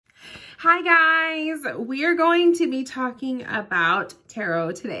Hi guys, we are going to be talking about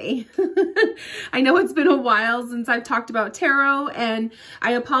tarot today. I know it's been a while since I've talked about tarot, and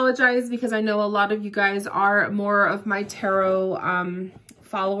I apologize because I know a lot of you guys are more of my tarot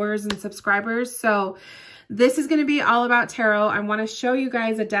followers and subscribers. So this is going to be all about tarot. I want to show you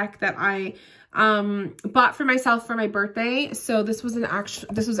guys a deck that I bought for myself for my birthday. So this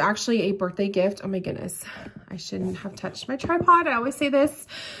was actually a birthday gift. Oh my goodness, I shouldn't have touched my tripod. I always say this,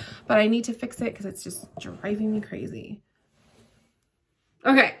 but I need to fix it because it's just driving me crazy.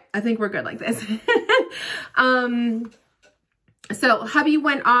 Okay, I think we're good like this. So hubby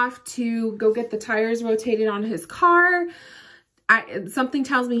went off to go get the tires rotated on his car. Something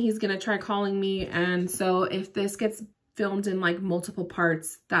tells me he's gonna try calling me, and so if this gets filmed in like multiple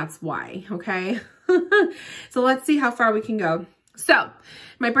parts, that's why, okay? So let's see how far we can go. So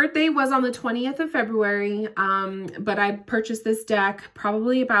my birthday was on the 20th of February, but I purchased this deck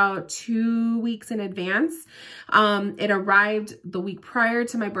probably about 2 weeks in advance. It arrived the week prior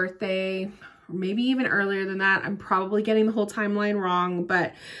to my birthday, or maybe even earlier than that. I'm probably getting the whole timeline wrong,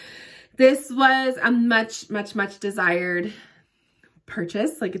 but this was a much desired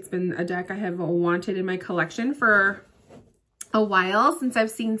purchase. Like, it's been a deck I have wanted in my collection for a while, since I've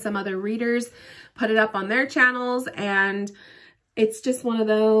seen some other readers put it up on their channels, and it's just one of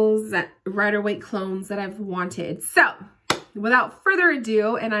those Waite clones that I've wanted. So without further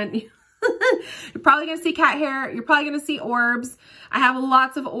ado, and you're probably gonna see cat hair, you're probably gonna see orbs. I have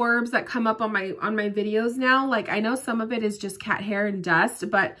lots of orbs that come up on my videos now. Like, I know some of it is just cat hair and dust,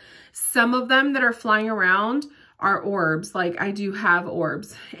 but some of them that are flying around are orbs. Like, I do have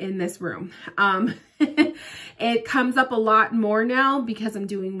orbs in this room. It comes up a lot more now because I'm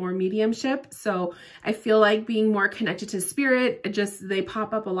doing more mediumship. So I feel like being more connected to spirit, they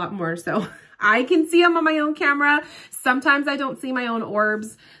pop up a lot more. So I can see them on my own camera. Sometimes I don't see my own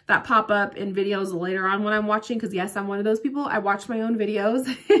orbs that pop up in videos later on when I'm watching, because yes, I'm one of those people. I watch my own videos.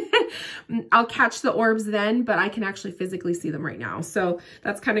 I'll catch the orbs then, but I can actually physically see them right now. So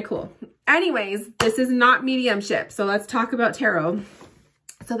that's kind of cool. Anyways, this is not mediumship. So let's talk about tarot.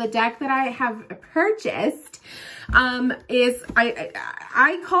 So the deck that I have purchased is,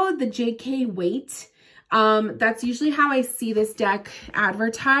 I call it the JK Waite. That's usually how I see this deck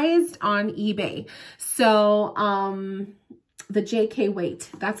advertised on eBay. So the JK Waite,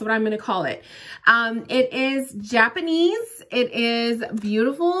 that's what I'm going to call it. It is Japanese. It is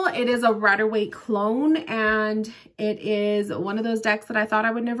beautiful. It is a Waite clone, and it is one of those decks that I thought I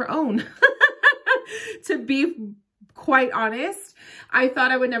would never own. To be quite honest, I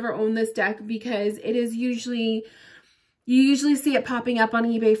thought I would never own this deck because it is you usually see it popping up on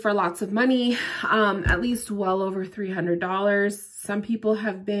eBay for lots of money, at least well over $300. Some people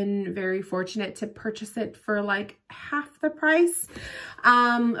have been very fortunate to purchase it for like half the price.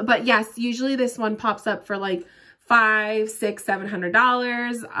 But yes, usually this one pops up for like $500, $600,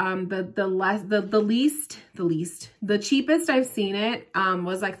 $700. The cheapest I've seen it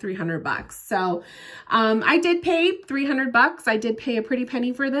was like $300. So I did pay $300. I did pay a pretty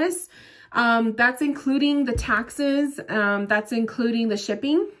penny for this. That's including the taxes. That's including the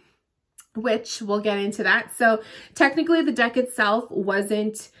shipping, which we'll get into that. So technically the deck itself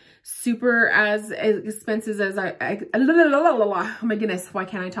wasn't super as expensive as oh my goodness, why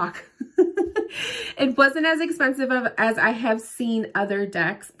can't I talk? It wasn't as expensive as I have seen other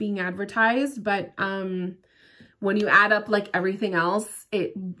decks being advertised, but when you add up like everything else,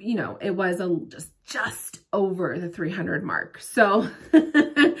 it was just over the 300 mark. So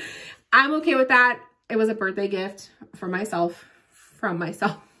I'm okay with that. It was a birthday gift for myself, from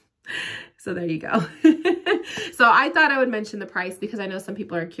myself. So there you go. So I thought I would mention the price because I know some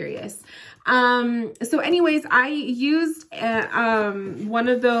people are curious. So anyways, I used one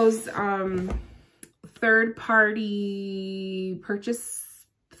of those third-party purchase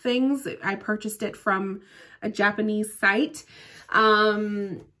things. I purchased it from a Japanese site.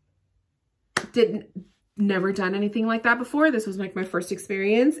 Never done anything like that before. This was like my first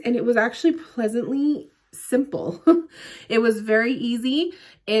experience, and it was actually pleasantly simple. It was very easy.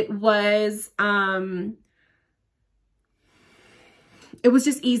 It was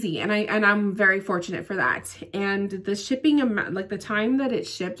just easy, and I'm very fortunate for that. And the shipping amount, like the time that it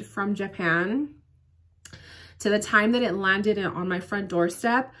shipped from Japan to the time that it landed on my front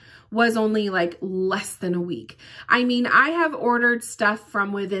doorstep, was only like less than a week. I mean, I have ordered stuff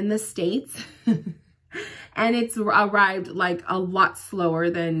from within the States and it's arrived like a lot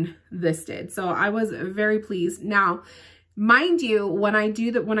slower than this did. So I was very pleased. Now, mind you, when I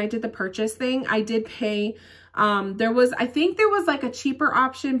did the purchase thing, I did pay, I think there was like a cheaper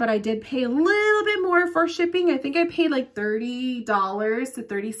option, but I did pay a little bit more for shipping. I think I paid like $30 to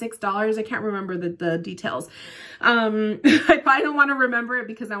 $36. I can't remember the details. I probably don't want to remember it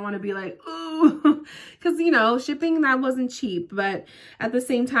because I want to be like, ooh, because, you know, shipping, that wasn't cheap. But at the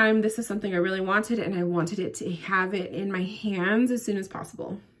same time, this is something I really wanted, and I wanted it to have it in my hands as soon as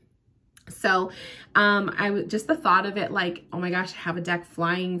possible. So, just the thought of it, like, oh my gosh, I have a deck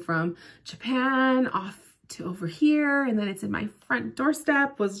flying from Japan off to over here, and then it's in my front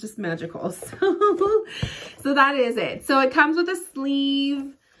doorstep, was just magical. So that is it. So it comes with a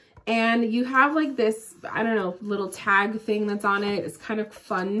sleeve, and you have like this, I don't know, little tag thing that's on it. It's kind of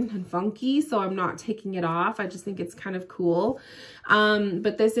fun and funky, so I'm not taking it off. I just think it's kind of cool.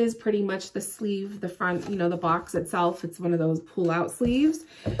 But this is pretty much the sleeve, the front, you know, the box itself. It's one of those pull-out sleeves.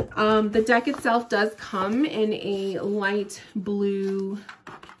 The deck itself does come in a light blue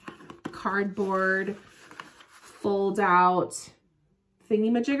cardboard fold-out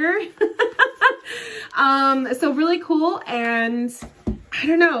thingy-majigger. So really cool, and I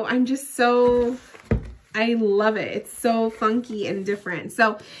don't know, I love it. It's so funky and different.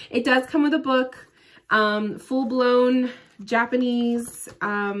 So it does come with a book, full-blown Japanese,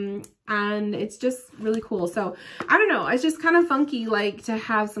 and it's just really cool. So I don't know, it's just kind of funky, like, to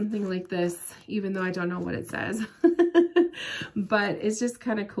have something like this, even though I don't know what it says. But it's just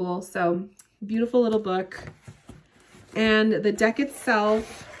kind of cool. So beautiful little book. And the deck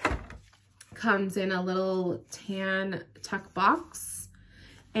itself comes in a little tan tuck box,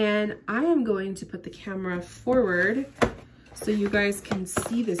 and I am going to put the camera forward so you guys can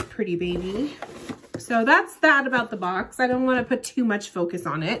see this pretty baby. So that's that about the box. I don't want to put too much focus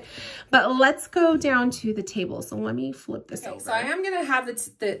on it, but let's go down to the table. So let me flip this over. So I am going to have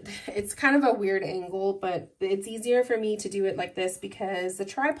it's kind of a weird angle, but it's easier for me to do it like this because the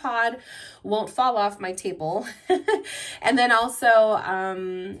tripod won't fall off my table. And then also, I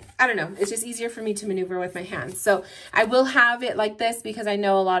don't know, it's just easier for me to maneuver with my hands. So I will have it like this because I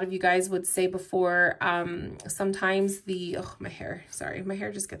know a lot of you guys would say before, sometimes my hair, sorry, my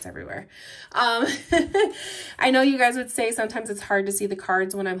hair just gets everywhere. I know you guys would say sometimes it's hard to see the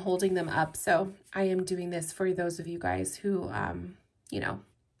cards when I'm holding them up. So I am doing this for those of you guys who, you know,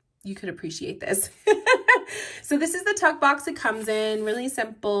 you could appreciate this. So this is the tuck box it comes in, really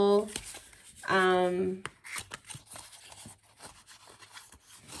simple. Oh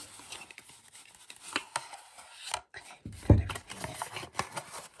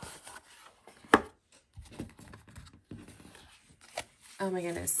my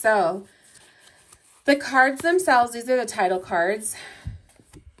goodness. So the cards themselves, these are the title cards.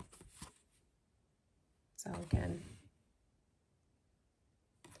 So again,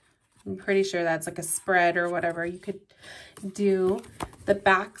 I'm pretty sure that's like a spread or whatever you could do. The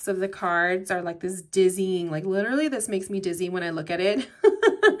backs of the cards are like this dizzying, like literally this makes me dizzy when I look at it.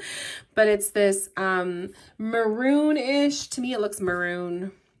 But it's this maroon-ish, to me it looks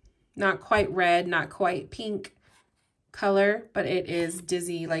maroon, not quite red, not quite pink color, but it is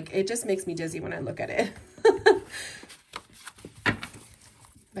dizzy. Like, it just makes me dizzy when I look at it.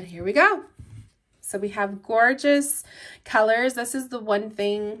 But here we go. So we have gorgeous colors. This is the one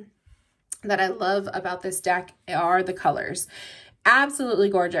thing that I love about this deck are the colors. Absolutely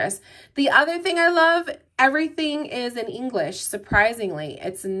gorgeous. The other thing I love, everything is in English, surprisingly.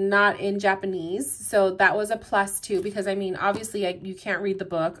 It's not in Japanese. So that was a plus too, because I mean, obviously you can't read the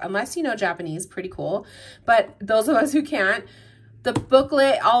book unless you know Japanese, pretty cool. But those of us who can't, the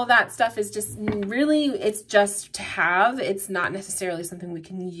booklet, all that stuff is just really, it's just to have. It's not necessarily something we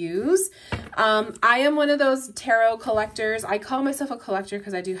can use. I am one of those tarot collectors. I call myself a collector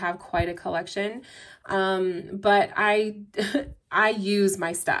because I do have quite a collection. But I use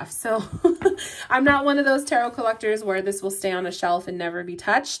my stuff. So I'm not one of those tarot collectors where this will stay on a shelf and never be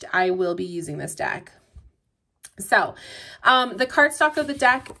touched. I will be using this deck. So, the cardstock of the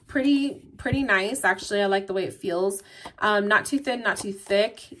deck, pretty nice. Actually, I like the way it feels. Not too thin, not too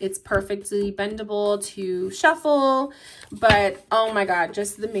thick. It's perfectly bendable to shuffle, but oh my God,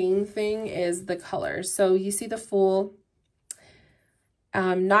 just the main thing is the colors. So you see the full,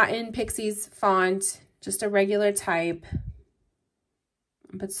 not in Pixie's font, just a regular type,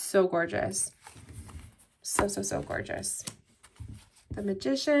 but so gorgeous. So gorgeous. The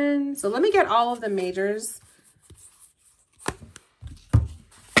Magician. So let me get all of the majors.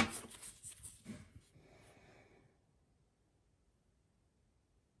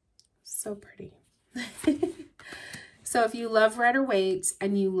 So pretty. So if you love Waite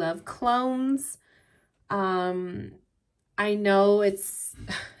and you love clones, I know it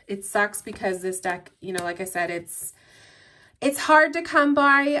sucks because this deck, you know, like I said, it's It's hard to come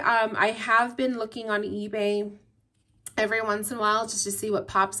by. I have been looking on eBay every once in a while just to see what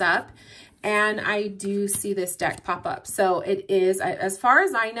pops up. And I do see this deck pop up. So it is, as far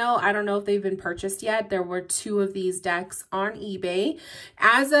as I know, I don't know if they've been purchased yet. There were 2 of these decks on eBay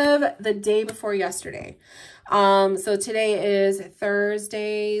as of the day before yesterday. So today is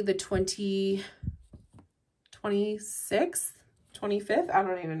Thursday, the 26th, 25th. I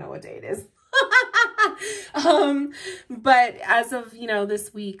don't even know what day it is. But as of, you know,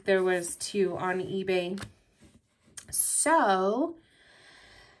 this week, there was 2 on eBay. So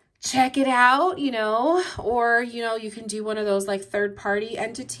check it out, you know, or, you know, you can do one of those like third-party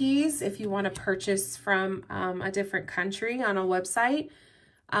entities if you want to purchase from a different country on a website.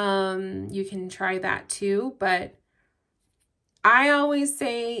 You can try that too, but I always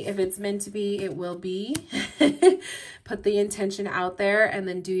say if it's meant to be, it will be. Put the intention out there and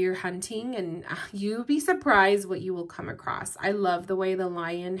then do your hunting, and you'll be surprised what you will come across. I love the way the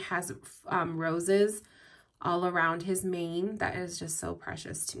lion has roses all around his mane. That is just so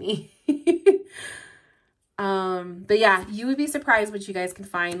precious to me. But yeah, you would be surprised what you guys can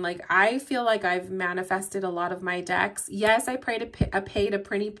find. Like, I feel like I've manifested a lot of my decks. Yes, I paid a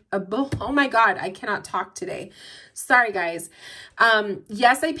pretty, oh my God, I cannot talk today. Sorry, guys.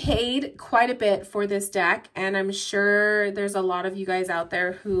 Yes, I paid quite a bit for this deck, and I'm sure there's a lot of you guys out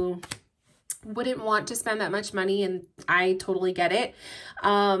there who wouldn't want to spend that much money, and I totally get it.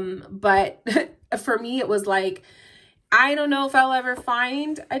 But for me, it was like, I don't know if I'll ever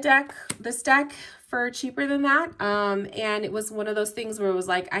find this deck for cheaper than that. And it was one of those things where it was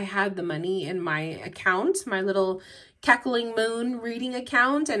like, I had the money in my account, my little cackling moon reading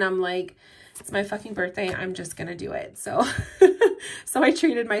account. And I'm like, it's my fucking birthday. I'm just going to do it. So, so I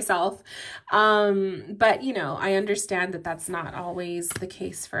treated myself. But you know, I understand that that's not always the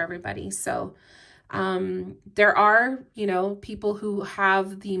case for everybody. So, there are, you know, people who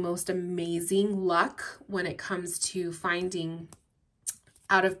have the most amazing luck when it comes to finding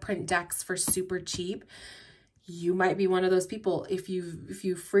out of print decks for super cheap. You might be one of those people. If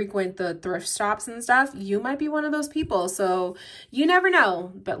you frequent the thrift shops and stuff, you might be one of those people. So you never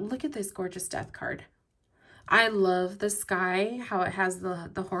know. But look at this gorgeous death card. I love the sky, how it has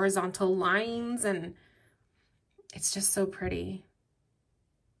the horizontal lines, and it's just so pretty.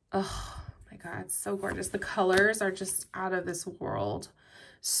 Oh my God, it's so gorgeous. The colors are just out of this world.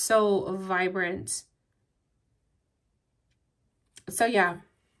 So vibrant. So yeah,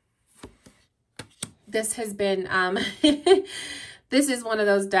 this has been, this is one of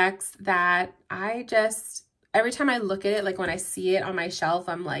those decks that I just, every time I look at it, like when I see it on my shelf,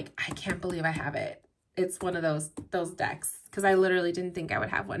 I'm like, I can't believe I have it. It's one of those decks, because I literally didn't think I would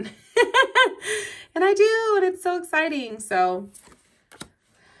have one. And I do, and it's so exciting. So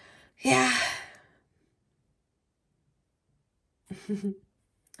yeah.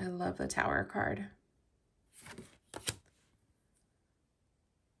 I love the Tower card.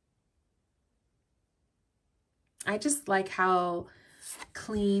 I just like how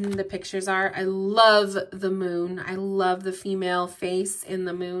clean the pictures are. I love the moon. I love the female face in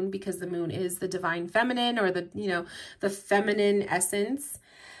the moon, because the moon is the divine feminine, or the, you know, the feminine essence.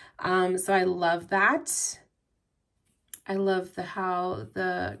 So I love that. I love how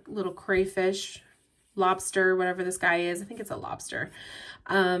the little crayfish, lobster, whatever this guy is, I think it's a lobster,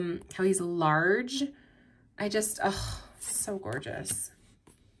 how he's large. I just, oh, so gorgeous.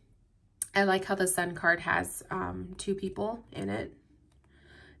 I like how the sun card has 2 people in it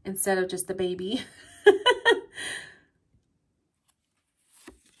instead of just the baby.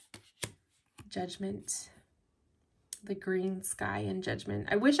 Judgment. The green sky and Judgment.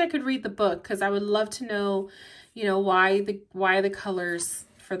 I wish I could read the book, because I would love to know, you know, why the colors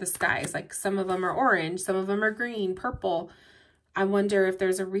for the skies. Like, some of them are orange, some of them are green, purple. I wonder if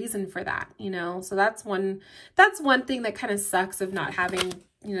there's a reason for that, you know? So that's one thing that kind of sucks of not having,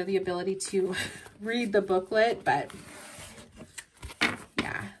 you know, the ability to read the booklet. But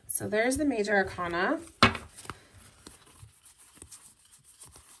yeah, so there's the major arcana.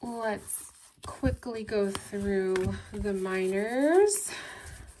 Let's quickly go through the minors.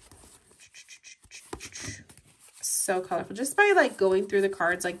 So colorful. Just by like going through the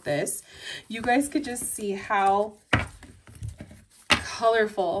cards like this, you guys could just see how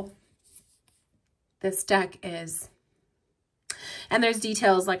colorful this deck is. And there's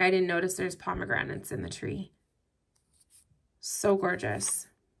details, like I didn't notice there's pomegranates in the tree. So gorgeous.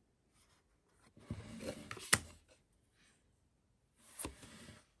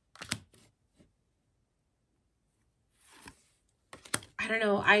 I don't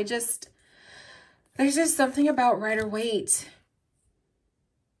know. There's just something about Rider Waite.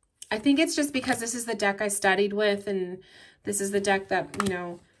 I think it's just because this is the deck I studied with, and this is the deck that, you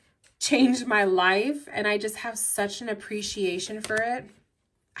know, changed my life, and I just have such an appreciation for it.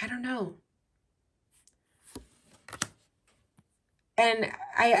 I don't know. And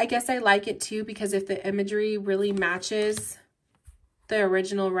I guess I like it too, because if the imagery really matches the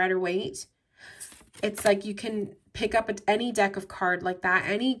original Rider-Waite, it's like you can pick up any deck of card like that,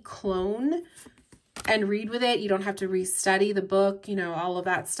 any clone, and read with it. You don't have to restudy the book, you know, all of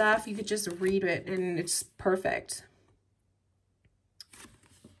that stuff. You could just read it and it's perfect.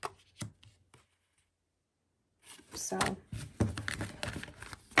 So,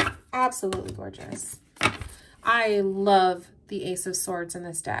 absolutely gorgeous. I love the Ace of Swords in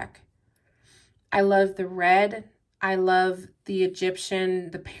this deck. I love the red. I love the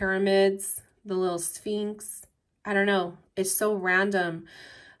Egyptian, the pyramids, the little Sphinx. I don't know. It's so random.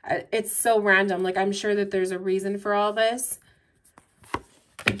 It's so random. Like, I'm sure that there's a reason for all this.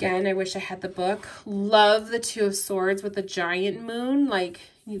 Again, I wish I had the book. Love the Two of Swords with the giant moon. Like,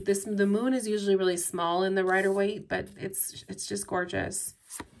 the moon is usually really small in the Rider-Waite, but it's just gorgeous.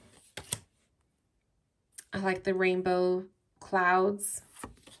 I like the rainbow clouds.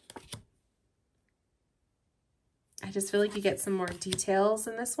 I just feel like you get some more details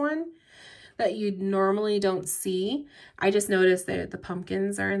in this one that you normally don't see. I just noticed that the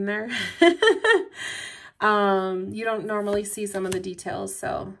pumpkins are in there. You don't normally see some of the details,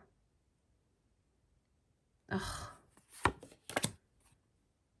 so. Ugh.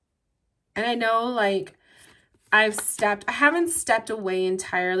 And I know, like, I haven't stepped away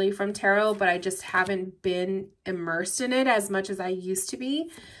entirely from tarot, but I just haven't been immersed in it as much as I used to be.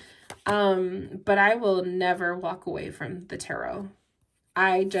 But I will never walk away from the tarot.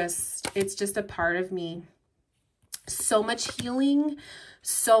 It's just a part of me. So much healing,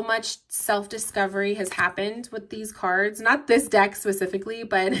 so much self-discovery has happened with these cards. Not this deck specifically,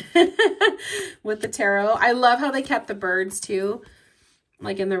 but with the tarot. I love how they kept the birds too.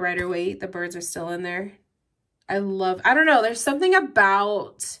 Like in the Rider-Waite, the birds are still in there. I don't know, there's something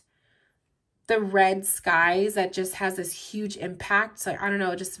about the red skies that just has this huge impact. So I don't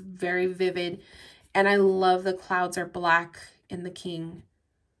know, just very vivid. And I love the clouds are black in the King.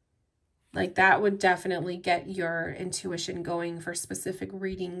 Like, that would definitely get your intuition going for specific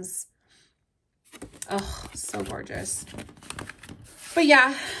readings. Oh, so gorgeous. But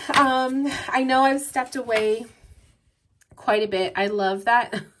yeah, I know I've stepped away quite a bit. I love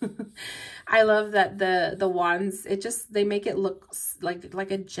that. I love that the wands, they make it look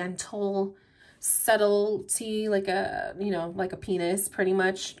like a gentle subtlety, like a, you know, like a penis pretty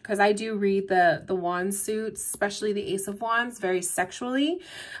much. Because I do read the wand suits, especially the Ace of Wands, very sexually,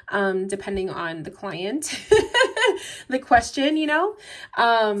 depending on the client, the question, you know.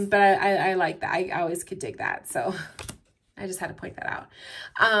 But I like that. I always could dig that. So I just had to point that out.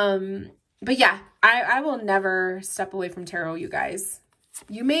 But yeah, I will never step away from tarot, you guys.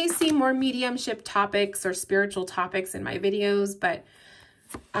 You may see more mediumship topics or spiritual topics in my videos, but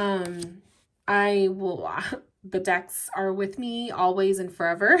I will, the decks are with me always and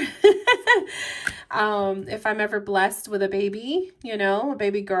forever. If I'm ever blessed with a baby, you know, a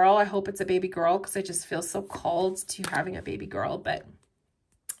baby girl, I hope it's a baby girl, because I just feel so called to having a baby girl. But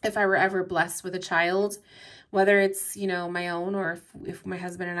if I were ever blessed with a child, whether it's, you know, my own, or if my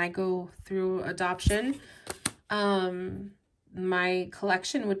husband and I go through adoption, my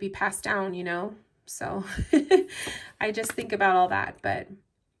collection would be passed down, you know. So I just think about all that, but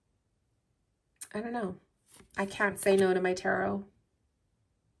I don't know. I can't say no to my tarot.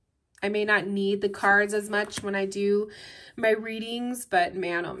 I may not need the cards as much when I do my readings, but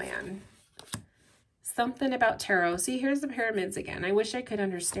man, oh man. Something about tarot. See, here's the pyramids again. I wish I could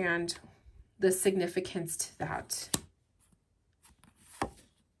understand the significance to that.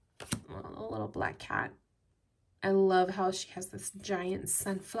 A little black cat. I love how she has this giant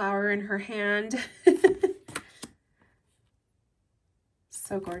sunflower in her hand.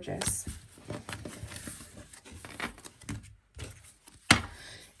 So gorgeous.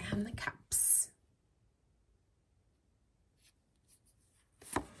 And the cups.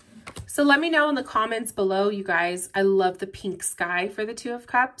 So let me know in the comments below, you guys. I love the pink sky for the Two of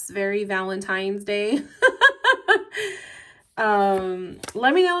Cups. Very Valentine's Day.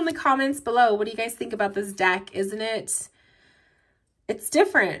 Let me know in the comments below. What do you guys think about this deck? Isn't it? It's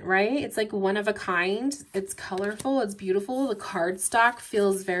different, right? It's like one of a kind. It's colorful. It's beautiful. The cardstock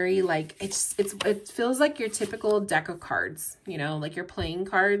feels very like, it feels like your typical deck of cards, you know, like your playing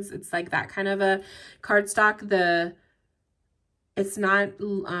cards. It's like that kind of a cardstock. It's not,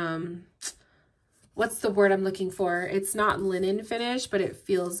 what's the word I'm looking for? It's not linen finish, but it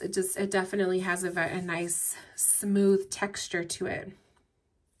feels, it definitely has a nice smooth texture to it.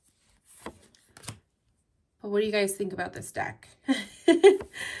 But what do you guys think about this deck?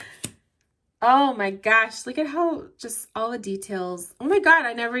 Oh my gosh, look at how just all the details. Oh my God,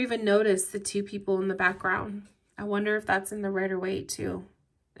 I never even noticed the two people in the background. I wonder if that's in the Rider Waite too.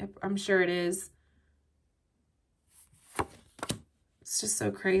 I'm sure it is. It's just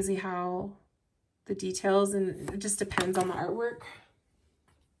so crazy how the details, and it just depends on the artwork.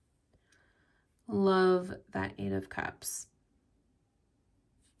 Love that 8 of Cups.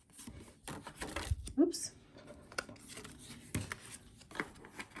 Oops.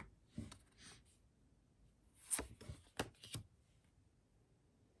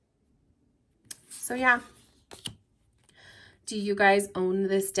 So yeah, do you guys own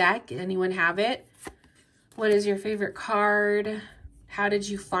this deck? Anyone have it? What is your favorite card? How did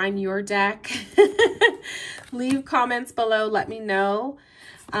you find your deck? Leave comments below, let me know.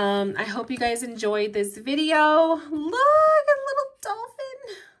 I hope you guys enjoyed this video. Look, a little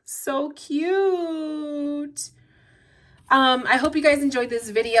dolphin, so cute. I hope you guys enjoyed this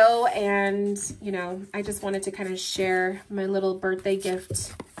video, and you know, I just wanted to kind of share my little birthday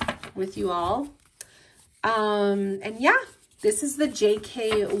gift with you all. And yeah, this is the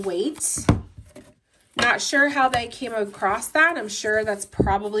JK Waite. Not sure how they came across that. I'm sure that's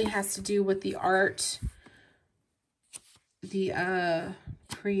probably has to do with the art, the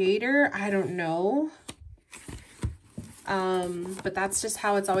creator. I don't know. But that's just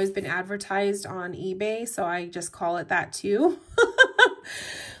how it's always been advertised on eBay, so I just call it that too.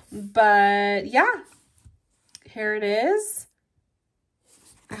 But yeah, here it is.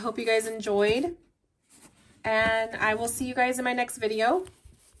 I hope you guys enjoyed, and I will see you guys in my next video.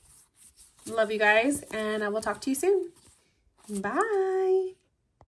 Love you guys, and I will talk to you soon. Bye.